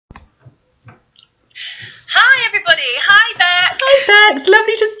Bex,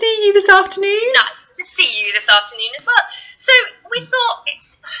 lovely to see you this afternoon. Nice to see you this afternoon as well. So we thought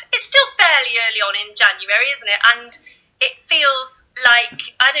it's still fairly early on in January, isn't it? And it feels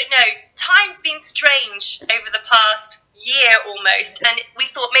like, I don't know, time's been strange over the past year almost. And we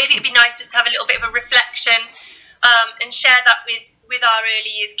thought maybe it'd be nice just to have a little bit of a reflection and share that with our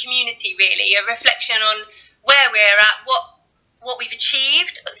early years community, really. A reflection on where we're at, what we've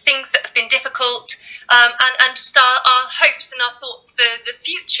achieved, things that have been difficult, and just our hopes and our thoughts for the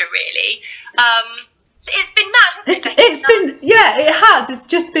future, really. So it's been mad, hasn't it? It's been, yeah, it has. It's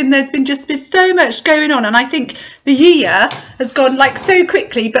just been, there's been so much going on, and I think the year has gone like so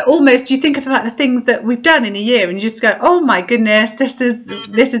quickly. But almost you think about the things that we've done in a year, and you just go, "Oh my goodness, this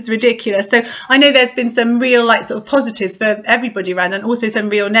is ridiculous." So I know there's been some real like sort of positives for everybody around, and also some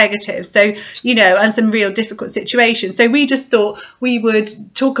real negatives. So and some real difficult situations. So we just thought we would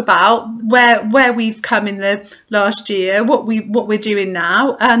talk about where we've come in the last year, what we're doing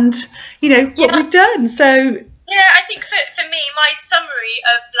now, and what we've done. So yeah, I think for me, my summary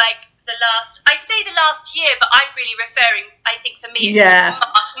of like the last year, but I'm really referring, I think for me,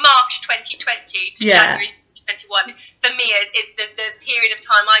 March 2020 to January 2021. For me, is the period of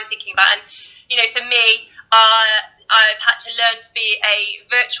time I'm thinking about. And for me, I've had to learn to be a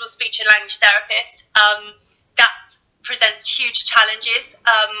virtual speech and language therapist. That presents huge challenges.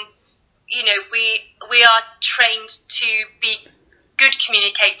 We are trained to be good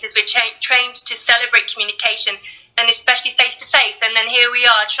communicators. We're trained to celebrate communication, and especially face to face. And then here we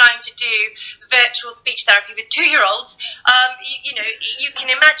are trying to do virtual speech therapy with 2-year-olds. You can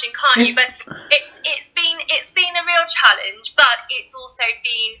imagine, can't you? But it's been a real challenge. But it's also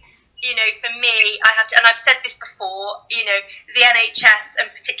been, for me, I have to, and I've said this before. The NHS, and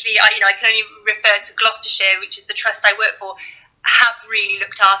particularly, I can only refer to Gloucestershire, which is the trust I work for, have really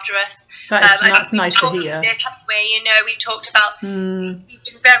looked after us. That's nice to hear. We've talked about we've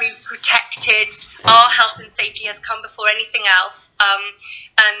been very protected. Our health and safety has come before anything else,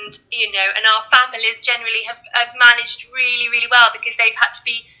 and our families generally have managed really, really well, because they've had to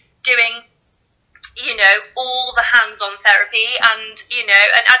be doing all the hands-on therapy, and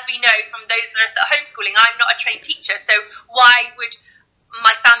as we know from those of us that are homeschooling, I'm not a trained teacher, so why would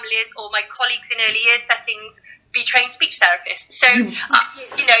my families or my colleagues in early years settings be trained speech therapists? So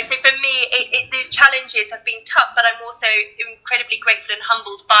so for me, those challenges have been tough, but I'm also incredibly grateful and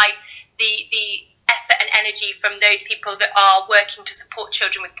humbled by the effort and energy from those people that are working to support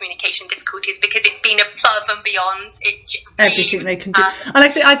children with communication difficulties, because it's been above and beyond everything they can do. And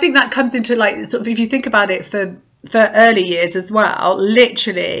I think that comes into like sort of, if you think about it for early years as well,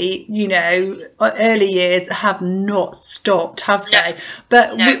 literally, early years have not stopped, have they?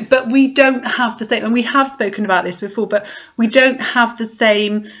 But we don't have the same, and we have spoken about this before, but we don't have the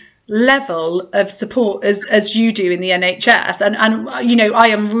same level of support as you do in the NHS, and I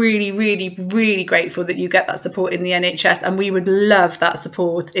am really, really, really grateful that you get that support in the NHS, and we would love that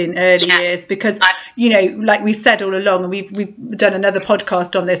support in early years, because like we said all along, and we've done another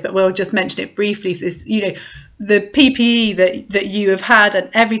podcast on this, but we'll just mention it briefly, is the PPE that you have had, and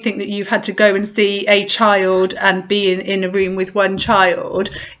everything that you've had to go and see a child and be in a room with one child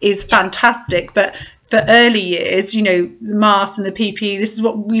is fantastic. But for early years, the masks and the PPE, this is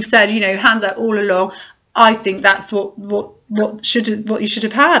what we've said, hands out all along. I think that's what you should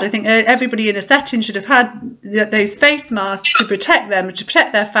have had. I think everybody in a setting should have had those face masks to protect them, to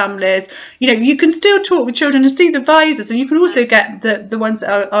protect their families. You can still talk with children and see the visors, and you can also get the ones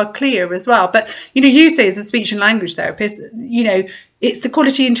that are clear as well. But you say as a speech and language therapist, it's the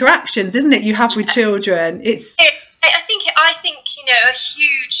quality interactions, isn't it, you have with children? I think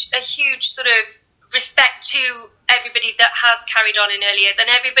a huge sort of respect to everybody that has carried on in early years, and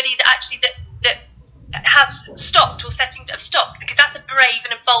everybody that actually that has stopped, or settings that have stopped, because that's a brave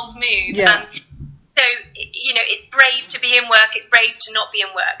and a bold move. So it's brave to be in work, it's brave to not be in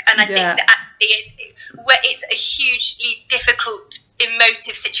work, and I think that actually it's a hugely difficult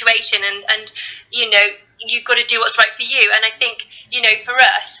emotive situation, and you've got to do what's right for you. And I think for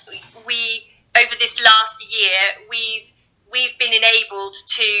us, we over this last year we've been enabled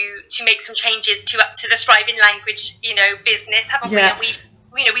to make some changes to the Thriving Language business, haven't we?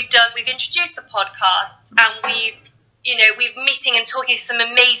 And we've introduced the podcasts, and we've meeting and talking to some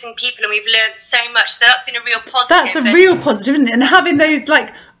amazing people, and we've learned so much. So that's been a real positive. That's a real positive, isn't it? And having those,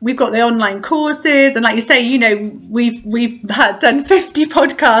 like, we've got the online courses, and like you say, we've done 50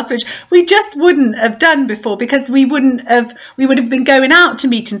 podcasts, which we just wouldn't have done before, because we would have been going out to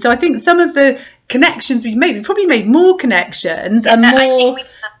meetings. So I think some of the connections we probably made more connections and more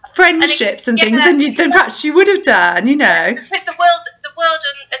friendships and things than perhaps you would have done, Because the world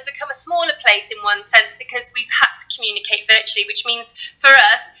has become a smaller place in one sense, because we've had to communicate virtually, which means for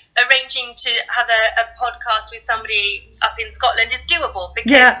us, arranging to have a podcast with somebody up in Scotland is doable,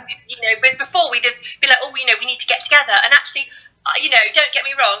 because you know, whereas before we'd have been like, oh, you know, we need to get together. And actually, you know, don't get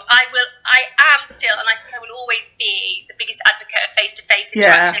me wrong, I am still, and I think I will always be the biggest advocate of face-to-face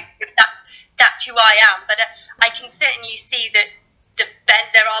interaction. That's who I am. But I can certainly see that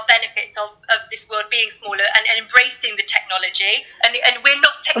there are benefits of this world being smaller and embracing the technology, and we're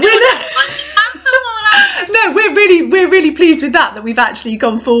not technology. No, we're really pleased with that we've actually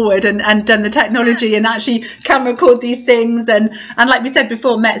gone forward and done the technology and actually can record these things, and like we said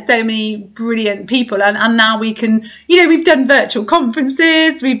before, met so many brilliant people, and now we can, you know, we've done virtual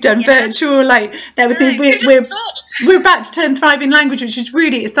conferences, we've done virtual, like everything. We're about to turn Thriving Language, which is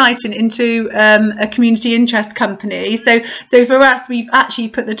really exciting, into a community interest company. So for us, we've actually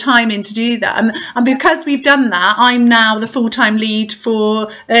put the time in to do that, and because we've done that, I'm now the full-time lead for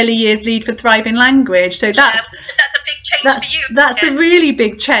early years lead for Thriving Language. So that's a big change for you. That's a really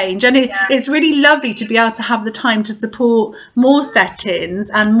big change, and it's really lovely to be able to have the time to support more settings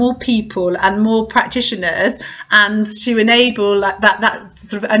and more people and more practitioners, and to enable that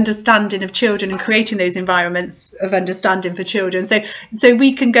sort of understanding of children and creating those environments of understanding for children. So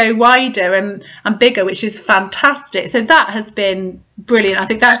we can go wider and bigger, which is fantastic. So that has been brilliant. I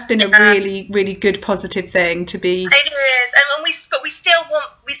think that's been a really, really good positive thing to be. It is, but we still want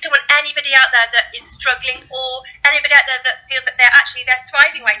anybody out there that is struggling, or anybody out there that feels that they're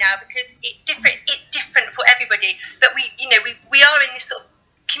thriving right now, because it's different. It's different for everybody. But we are in this sort of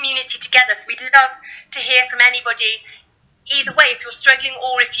community together. So we'd love to hear from anybody. Either way, if you're struggling,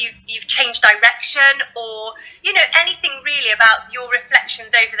 or if you've changed direction, or you know, anything really about your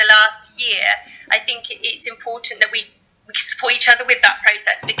reflections over the last year, I think it's important that we support each other with that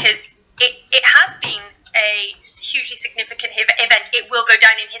process, because it has been a hugely significant event. It will go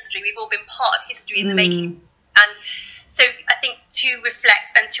down in history. We've all been part of history in the making, and so I think to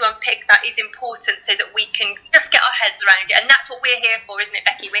reflect and to unpick that is important, so that we can just get our heads around it. And that's what we're here for, isn't it,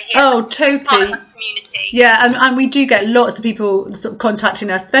 Becky? We're here totally. Community. Yeah, and we do get lots of people sort of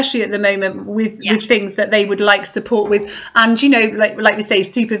contacting us, especially at the moment with things that they would like support with, and you know, like we say,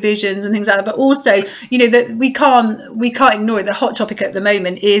 supervisions and things like that. But also, you know, that we can't ignore it. The hot topic at the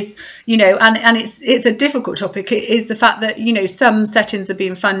moment is, you know, and it's a difficult topic. It is the fact that, you know, some settings are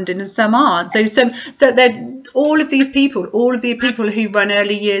being funded and some aren't. So they're all of the people who run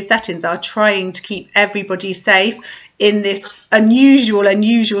early years settings are trying to keep everybody safe in this unusual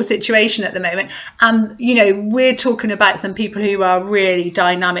situation at the moment. And you know, we're talking about some people who are really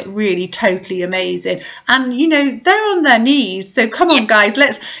dynamic, really totally amazing, and you know, they're on their knees. So come on guys,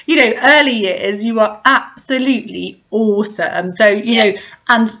 let's, you know, early years, you are absolutely awesome. So you know,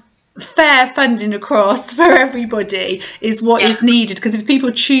 and fair funding across for everybody is what is needed, because if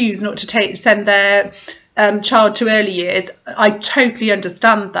people choose not to send their child to early years, I totally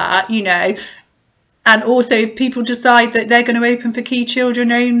understand that, you know. And also, if people decide that they're going to open for key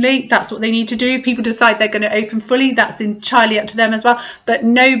children only, that's what they need to do. If people decide they're going to open fully, that's entirely up to them as well. But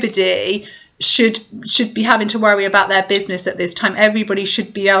nobody should be having to worry about their business at this time. Everybody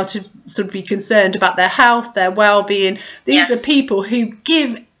should be able to sort of be concerned about their health, their well-being. These are people who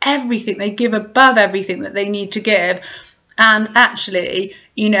give everything. They give above everything that they need to give. And actually,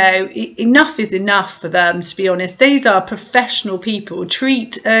 you know, enough is enough for them, to be honest. These are professional people.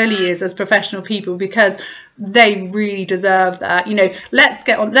 Treat early years as professional people, because they really deserve that. You know, let's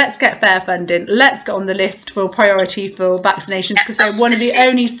get fair funding. Let's get on the list for priority for vaccinations, because they're one of the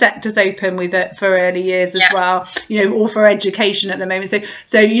only sectors open with it for early years as well, you know, or for education at the moment.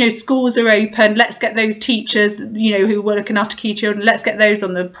 So you know, schools are open. Let's get those teachers, you know, who were looking after key children, let's get those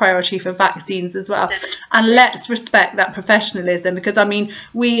on the priority for vaccines as well. And let's respect that professionalism, because I mean,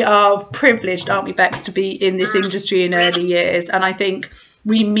 we are privileged, aren't we, Bex, to be in this industry in early years. And I think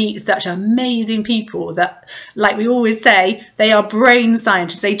we meet such amazing people that, like we always say, they are brain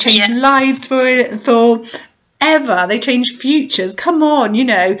scientists. They change lives for ever. They change futures. Come on, you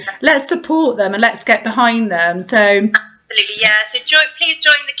know, let's support them and let's get behind them. So absolutely, yeah. So please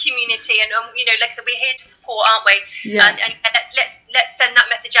join the community, and you know, like I said, we're here to support, aren't we? And let's send that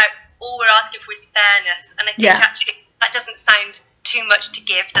message out. All we're asking for is fairness, and I think actually that doesn't sound too much to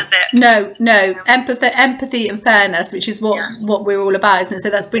give, does it? No. Empathy and fairness, which is what we're all about, isn't it? So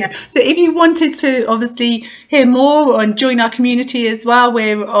that's brilliant. So if you wanted to obviously hear more and join our community as well,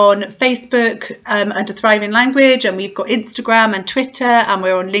 we're on Facebook under Thriving Language, and we've got Instagram and Twitter, and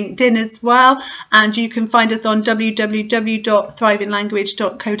we're on LinkedIn as well. And you can find us on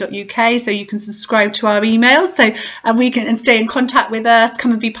www.thrivinglanguage.co.uk, so you can subscribe to our emails, so and we can stay in contact with us, come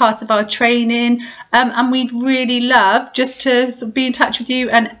and be part of our training, and we'd really love just to sort of be in touch with you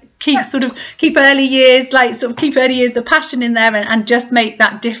and keep early years, like sort of keep early years, the passion in there, and just make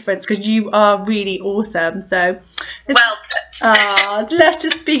that difference, because you are really awesome. So well put. It's lush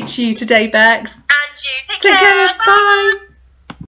to speak to you today, Bex. And you take care. Bye.